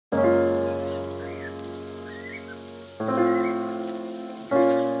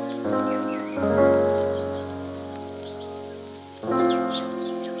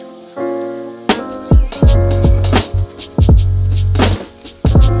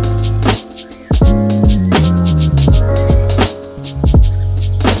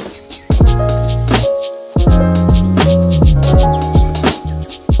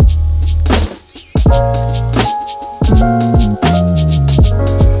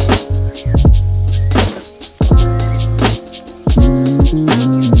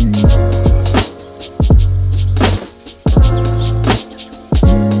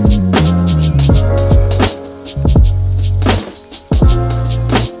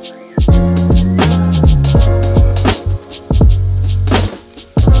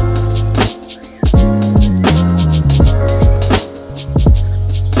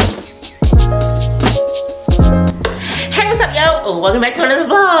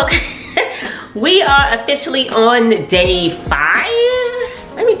Okay, we are officially on day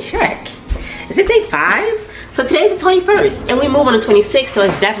 5. Let me check. Is it day 5? So today's the 21st, and we move on the 26th, so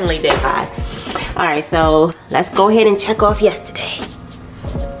it's definitely day 5. All right, so let's go ahead and check off yesterday.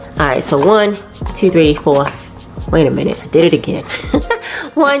 All right, so 1, 2, 3, 4. Wait a minute, I did it again.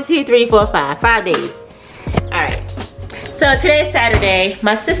 1, 2, 3, 4, 5. 5 days. All right. So today's Saturday.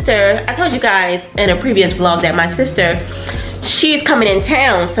 My sister, I told you guys in a previous vlog that my sister, she's coming in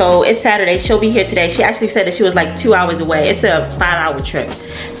town. So it's Saturday. She'll be here today. She actually said that she was like 2 hours away. It's a 5-hour trip.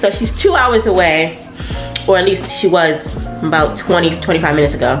 So she's 2 hours away, or at least she was about 20-25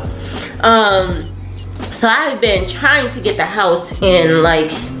 minutes ago. So I've been trying to get the house in,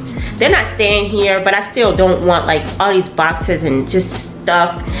 like, they're not staying here, but I still don't want like all these boxes and just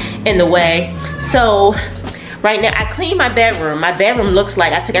stuff in the way. So right now I cleaned my bedroom. My bedroom looks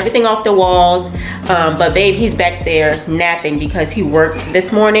like I took everything off the walls, but babe, he's back there napping because he worked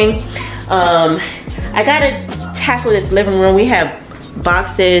this morning. I gotta tackle this living room. We have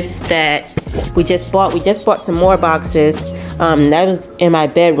boxes that we just bought. We just bought some more boxes. That was in my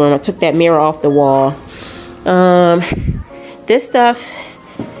bedroom. I took that mirror off the wall. This stuff,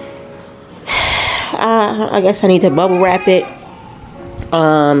 I guess I need to bubble wrap it,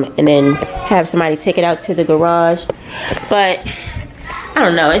 and then have somebody take it out to the garage. But I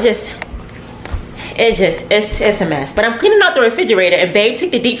don't know, it's a mess. But I'm cleaning out the refrigerator, and babe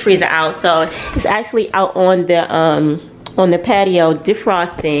took the deep freezer out, so it's actually out on the patio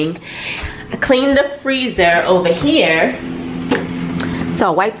defrosting. I cleaned the freezer over here, so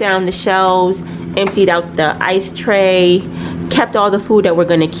I wiped down the shelves, emptied out the ice tray, kept all the food that we're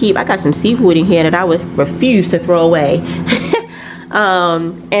gonna keep. I got some seafood in here that I would refuse to throw away.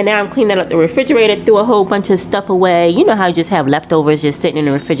 And now I'm cleaning up the refrigerator, threw a whole bunch of stuff away. You know how you just have leftovers just sitting in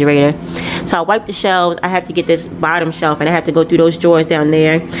the refrigerator. So I wiped the shelves. I have to get this bottom shelf, and I have to go through those drawers down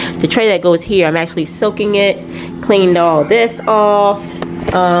there. The tray that goes here, I'm actually soaking it. Cleaned all this off.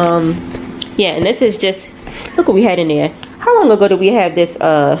 Yeah, and this is just, look what we had in there. How long ago did we have this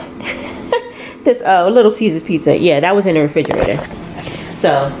this Little Caesars pizza? Yeah, that was in the refrigerator.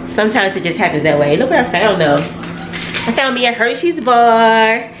 So sometimes it just happens that way. Look what I found though. I found me a Hershey's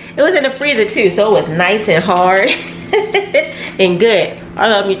bar. It was in the freezer too, so it was nice and hard and good. I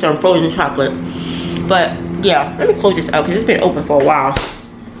love me some frozen chocolate. But yeah, let me close this out because it's been open for a while.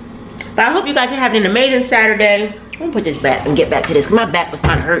 But I hope you guys are having an amazing Saturday. I'm gonna put this back and get back to this because my back was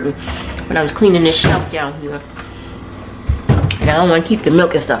kind of hurting when I was cleaning this shelf down here. And I don't want to keep the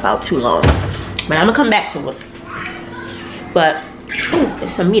milk and stuff out too long. But I'm gonna come back to it. But ooh,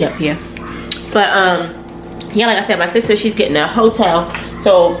 there's some meat up here. But yeah, like I said, my sister, she's getting a hotel.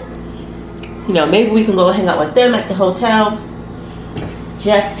 So, you know, maybe we can go hang out with them at the hotel.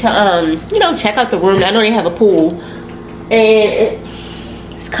 Just to, you know, check out the room. I know they have a pool. And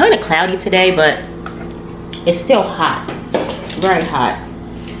it's kind of cloudy today, but it's still hot. Very hot.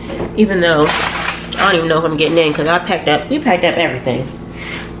 Even though, I don't even know if I'm getting in because we packed up everything,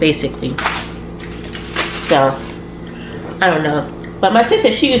 basically. So, I don't know. But my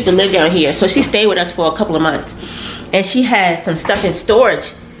sister, she used to live down here, so she stayed with us for a couple of months. And she has some stuff in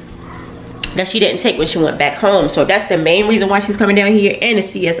storage that she didn't take when she went back home. So that's the main reason why she's coming down here, and to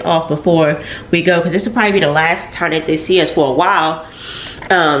see us off before we go, because this will probably be the last time that they see us for a while.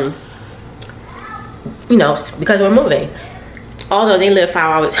 You know, because we're moving. Although they live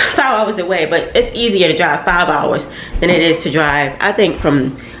 5 hours away, but it's easier to drive 5 hours than it is to drive, I think,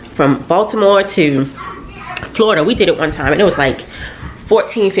 from Baltimore to Florida. We did it one time and it was like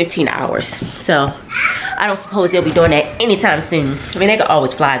 14-15 hours. So I don't suppose they'll be doing that anytime soon. I mean, they could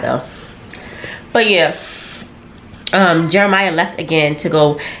always fly though. But yeah, Jeremiah left again to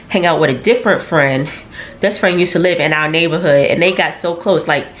go hang out with a different friend. This friend used to live in our neighborhood, and they got so close.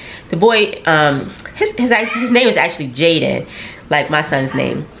 Like the boy, his name is actually Jaden, like my son's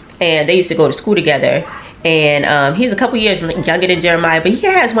name, and they used to go to school together. And he's a couple years younger than Jeremiah, but he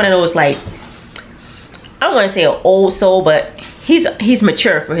has one of those, like, I don't want to say an old soul, but he's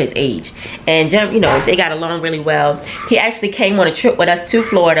mature for his age. And you know, they got along really well. He actually came on a trip with us to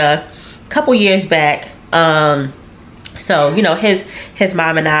Florida a couple years back. So you know, his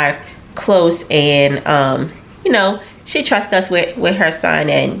mom and I are close, and you know, she trusts us with her son,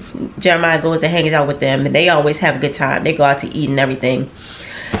 and Jeremiah goes and hangs out with them, and they always have a good time. They go out to eat and everything.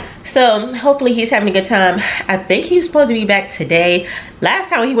 So hopefully he's having a good time. I think he's supposed to be back today. Last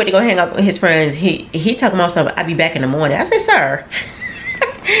time he went to go hang out with his friends, he talking about something, I'll be back in the morning. I said, sir,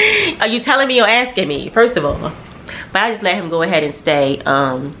 are you telling me or asking me, first of all? But I just let him go ahead and stay.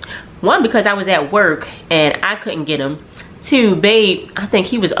 One, because I was at work and I couldn't get him. Two, babe, I think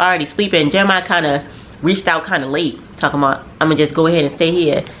he was already sleeping. Jeremiah kind of reached out kind of late talking about I'm gonna just go ahead and stay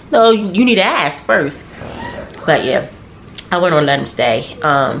here. No, you need to ask first. But yeah, I went on let him stay.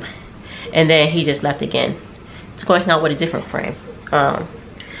 And then he just left again to go hang out with a different friend.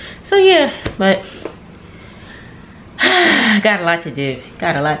 So yeah, but got a lot to do.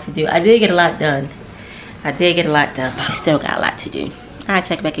 Got a lot to do. I did get a lot done. I did get a lot done, but I still got a lot to do. I'll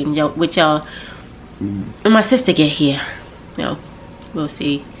check back in with y'all when my sister get here. You know, we'll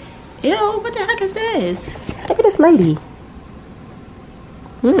see. Ew, what the heck is this? Look at this lady.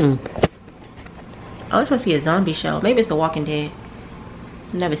 Oh, it's supposed to be a zombie show. Maybe it's The Walking Dead.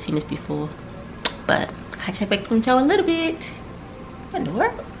 I've never seen this before. But I'll check back with y'all a little bit. What in the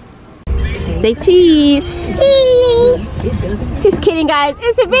world? Say cheese. Cheese. Just kidding, guys.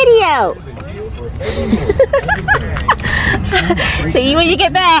 It's a video. See you when you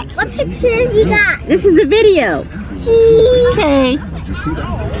get back. What pictures you got? This is a video. Cheese. Okay.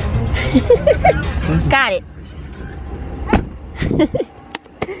 Got it.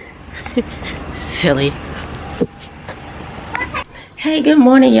 Silly. Hey, good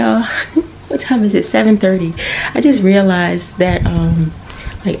morning, y'all. What time is it? 7:30. I just realized that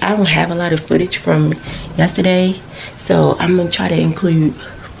like I don't have a lot of footage from yesterday, so I'm gonna try to include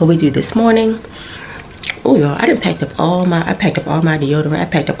what we did this morning. Oh y'all, I packed up all my deodorant, I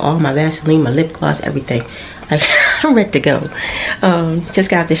packed up all my Vaseline, my lip gloss, everything. Like I'm ready to go. Just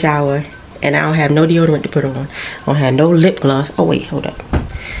got out the shower and I don't have no deodorant to put on. I don't have no lip gloss. Oh wait, hold up.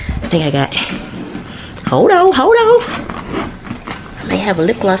 I think I got, hold on. I may have a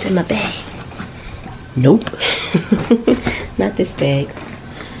lip gloss in my bag. Nope. Not this bag.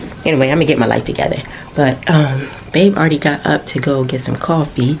 Anyway, I'm gonna get my life together. But babe already got up to go get some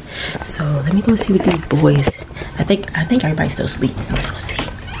coffee. So let me go see what these boys. I think everybody's still asleep. Let's go see.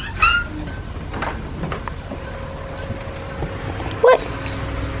 What?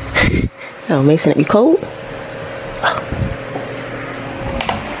 Oh, Mason, it be cold?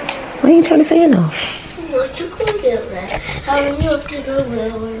 Why ain't you turn the fan off? Look, you're cold out there. How are you up to go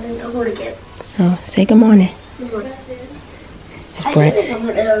there? I'm gonna get. Oh, say good morning. Good morning. It's Brett. I think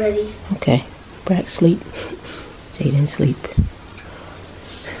it's already. Okay. Brett sleep. Jaden sleep.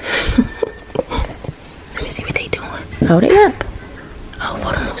 Let me see what they doing. Oh, they up. Oh,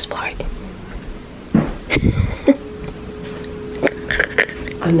 for the most part.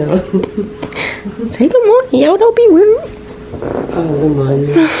 I know. Say good morning, yo. Don't be rude. Oh, good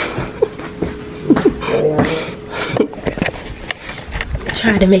morning.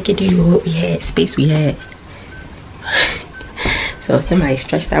 Try to make it do what we had, space we had. So somebody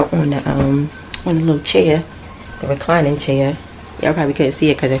stretched out on the little chair, the reclining chair. Y'all probably couldn't see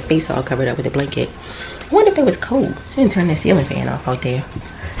it because their face all covered up with a blanket. I wonder if it was cold. I didn't turn the ceiling fan off out there.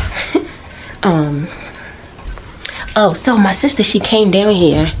 Oh, so my sister, she came down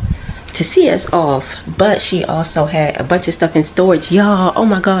here to see us off, but she also had a bunch of stuff in storage, y'all. Oh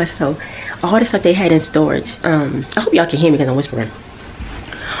my gosh. So all the stuff they had in storage, I hope y'all can hear me because I'm whispering.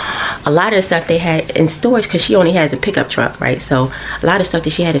 A lot of the stuff they had in storage, because she only has a pickup truck, right? So a lot of stuff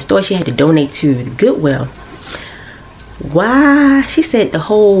that she had in storage, she had to donate to Goodwill. Why? She said the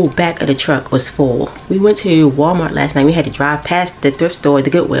whole back of the truck was full. We went to Walmart last night. We had to drive past the thrift store,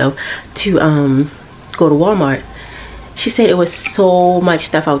 the Goodwill, to go to Walmart. She said it was so much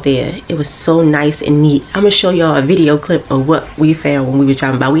stuff out there. It was so nice and neat. I'm gonna show y'all a video clip of what we found when we were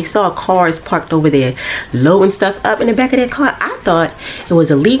driving by. We saw cars parked over there loading stuff up in the back of their car. I thought it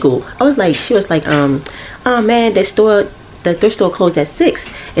was illegal. I was like, she was like, oh man, the thrift store closed at 6,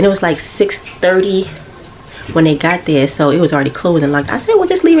 and it was like 6:30 when they got there, so it was already closed and locked. I said, well,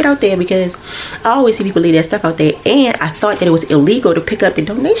 just leave it out there, because I always see people leave their stuff out there, and I thought that it was illegal to pick up the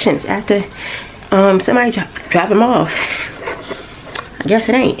donations after somebody drop them off. I guess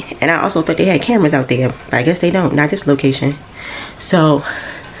it ain't. And I also thought they had cameras out there, but I guess they don't, not this location. So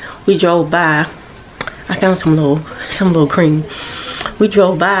we drove by. I found some little cream. We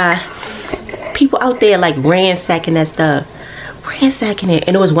drove by, people out there like ransacking that stuff, ransacking it,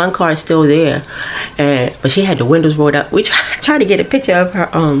 and there was one car still there, but she had the windows rolled up. We tried to get a picture of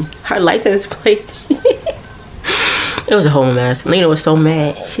her license plate. It was a whole mess. Lena was so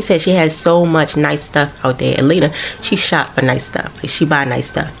mad. She said she had so much nice stuff out there. And Lena, she shop for nice stuff. Like, she buy nice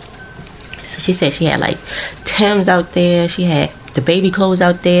stuff. So she said she had like Timbs out there. She had the baby clothes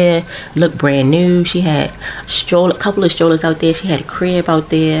out there. Looked brand new. She had a couple of strollers out there. She had a crib out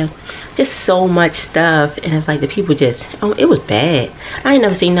there. Just so much stuff. And it's like the people just, it was bad. I ain't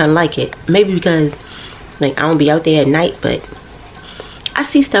never seen nothing like it. Maybe because like I don't be out there at night, but I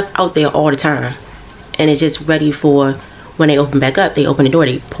see stuff out there all the time. And it's just ready for when they open back up. They open the door,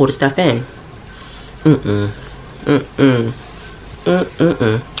 they pull the stuff in.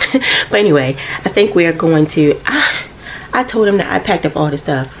 But anyway, I think we are going to, I told him that I packed up all the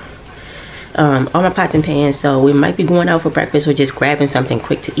stuff, all my pots and pans, so we might be going out for breakfast or just grabbing something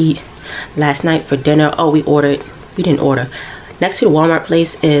quick to eat. Last night for dinner, oh, we didn't order. Next to the Walmart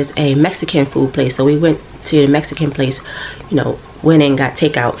place is a Mexican food place, so we went to the Mexican place, you know, went and got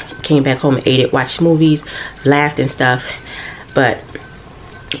takeout, came back home and ate it, watched movies, laughed and stuff. But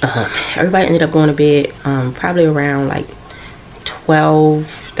everybody ended up going to bed probably around like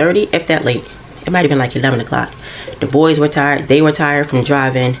 12:30, if that late. It might have been like 11 o'clock. The boys were tired. They were tired from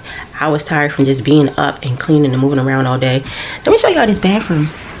driving. I was tired from just being up and cleaning and moving around all day. Let me show y'all this bathroom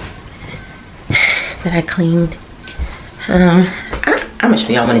that I cleaned. I'm gonna show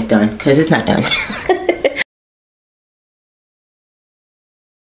y'all when it's done, because it's not done.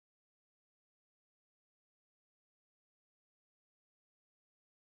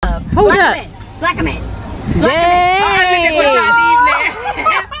 Hold up. Black man. Dang.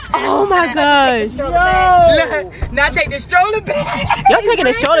 Oh my gosh. Look, now take the stroller back. Y'all taking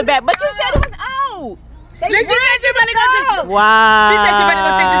the stroller back, but you said it was out. Look, she said she better go take. Wow. She said she better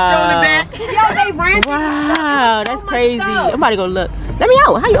go take the stroller back. Yo, they ran. Wow, that's crazy. I'm about to go look. Let me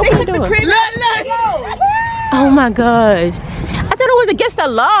out. How you open the door? Look, look. Oh my gosh. I thought it was against the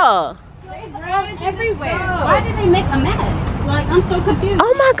law. They ran everywhere. Why did they make a mess? Like, I'm so confused.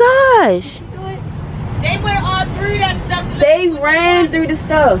 Oh my gosh. They went all through that stuff. They ran through the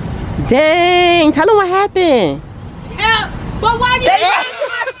stuff. Dang. Tell them what happened. Yeah, but why you?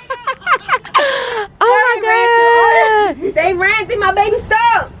 Oh my god. They ran through my baby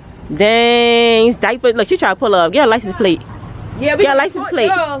stuff. Dang. Diaper. Look, she tried to pull up. Get a license plate. Yeah, Get a license plate.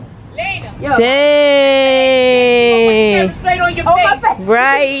 Later. Dang. Plate on your face.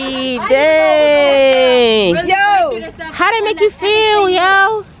 Right. Dang. Yo, How they make you feel,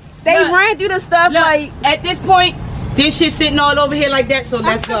 yo? they Look. ran through the stuff Look, like. at this point, this shit sitting all over here like that. So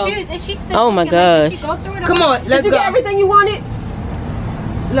let's go. Confused. Is she still Oh my thinking, like, did gosh. she go through it? Come on, let's Did you go. get everything you wanted?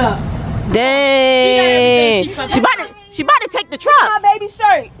 Look. Dang. She got everything. She about to take the My truck. baby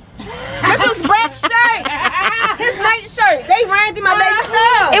shirt. This was Brack's shirt. His night shirt. They ran through my baby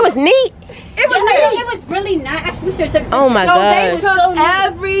stuff. It was neat. It was It was really not. Actually, we should have took. Oh my No, they gosh. took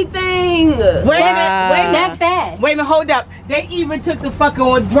everything. Wait a minute. Wait a minute. that fast. Wait a minute, hold up. They even took the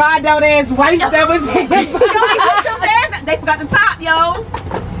fucking dried out ass wipes that was in the They forgot the top, yo.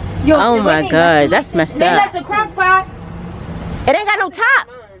 Yo, Oh the my way they god, left that's messed They up. left the crock pot. It ain't got no top.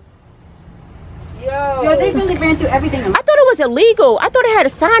 Yo, they really ran through everything. I thought it was illegal. I thought it had a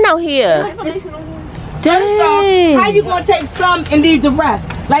sign out here. Dang. How you gonna take some and leave the rest?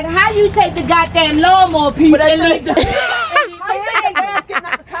 Like how you take the goddamn lawnmower piece and leave the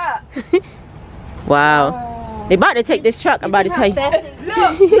Wow. They about to take this truck. I'm about to tell you.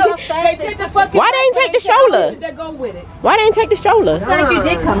 Look, they take the fucking Why they ain't take the stroller? That go with it. Why they ain't take the stroller? Like you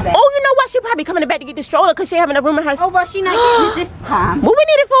did come back. Oh, you know what? She probably coming back to get the stroller because she having a room in her. Oh, well, she not getting it this time. What we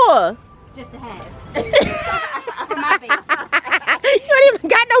need it for? Just to have. For my baby. You don't even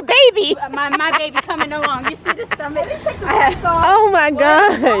got no baby. My baby coming along. You see the stomach? Oh my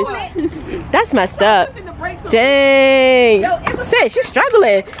gosh. That's messed up. Dang. Sis, you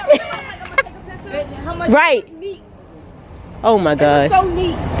struggling. Right. Oh my gosh. So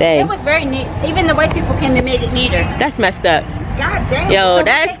neat. It Dang. was very neat. Even the white people came and made it neater. That's messed up. God damn. Yo,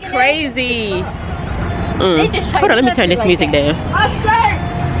 that's crazy. They just tried Hold on, to let me lift turn it this like music that. down. My shirt.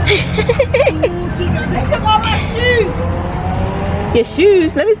 They took all my shoes. Your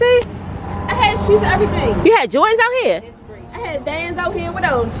shoes, let me see. I had shoes and everything. You had Jordans out here? I had Vans out here. What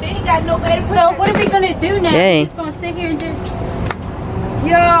else? She ain't got nobody to put. So what are we gonna do now? Dang. We're just gonna sit here and just.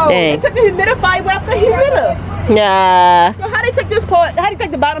 Yo, Dang. they took the humidifier without the humidifier. Nah. So how they take this part? How they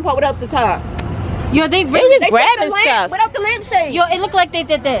take the bottom part without the top? Yo, they They really. just grabbing stuff. Without the lampshade. Yo, it looked like they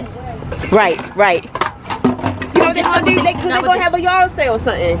did this. Right, right. You know, they gonna have a yard sale or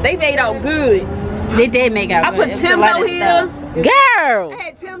something. They made out good. They did make out. I put Tim's out here. Girl. I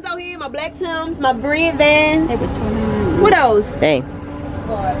had Tim's out here, my black Tim's, my bread Vans. What else? Dang.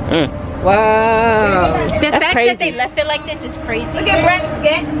 Wow. The That's fact crazy. that they left it like this is crazy. Look at Brack's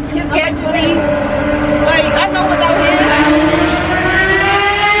cat. His cat money. Like, I know what's out here.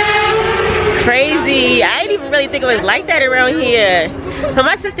 Crazy. I didn't even really think it was like that around here. So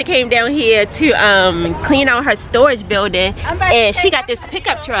my sister came down here to clean out her storage building, and she got this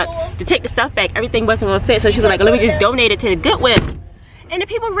pickup truck to take the stuff back. Everything wasn't gonna fit, so she was like, let me just donate it to the Goodwill. And the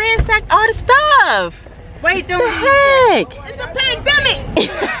people ransacked all the stuff. Wait, What the heck? It's a pandemic.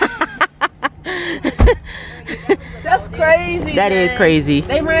 That's crazy. That is man. crazy.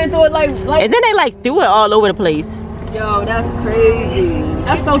 They ran through it like And then they like threw it all over the place. yo, that's crazy.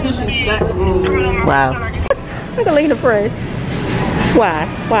 That's so disrespectful. Wow. Look at Lena friend. Why?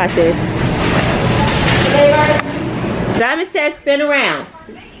 Why sis? Simon says spin around.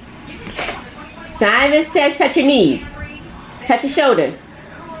 Simon says touch your knees. Touch your shoulders.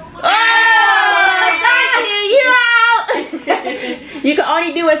 Oh, got you out. You can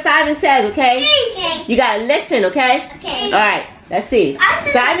only do what Simon says, okay? Okay. You gotta listen, okay? Okay. All right, let's see.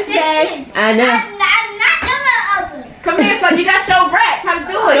 Simon says, I know. I'm not gonna open. Come here, son. You got to show Brett how to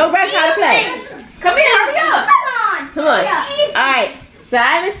do it. Show Brett how to play. Come here, hurry up. Come on. Come on. All right.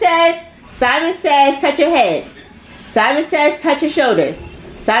 Simon says, touch your head. Simon says, touch your shoulders.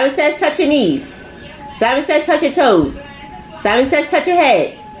 Simon says, touch your knees. Simon says, touch your toes. Simon says, touch your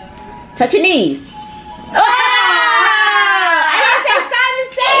head. Touch your knees. Oh! I didn't say Simon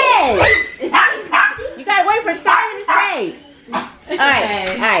says. You gotta wait for Simon to say. All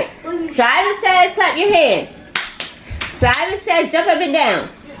right. Simon says, clap your hands. Simon says, jump up and down.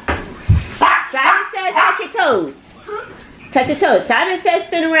 Simon says, touch your toes. Touch your toes. Simon says,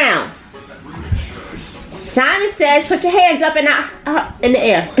 spin around. Simon says, put your hands up in the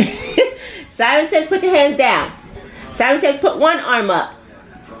air. Simon says, put your hands down. Simon says, put one arm up.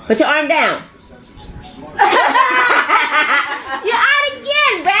 Put your arm down. You're out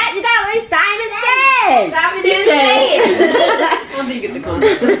again, Brad. You gotta wait. Simon says. Simon didn't say it. Let me get the cold.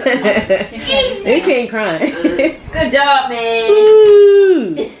 You can't cry. Good job, man.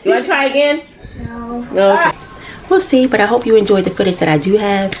 Ooh. You wanna try again? No. No. We'll see, but I hope you enjoyed the footage that I do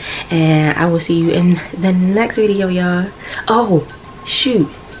have, and I will see you in the next video, y'all. Oh, shoot.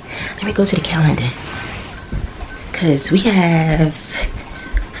 Let me go to the calendar, because we have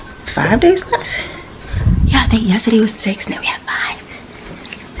 5 days left. Yeah, I think yesterday was 6, now we have 5.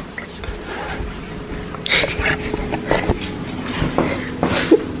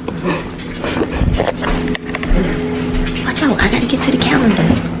 Watch out, I gotta get to the calendar.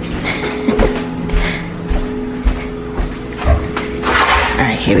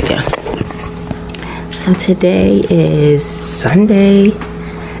 Alright, here we go. So today is Sunday.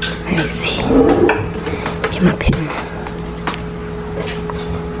 Let me see. Get my pen.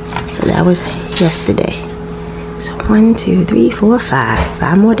 So that was yesterday. So 1, 2, 3, 4, 5.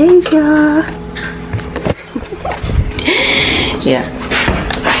 5 more days, y'all. Yeah.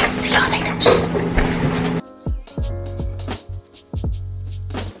 Alright, see y'all later.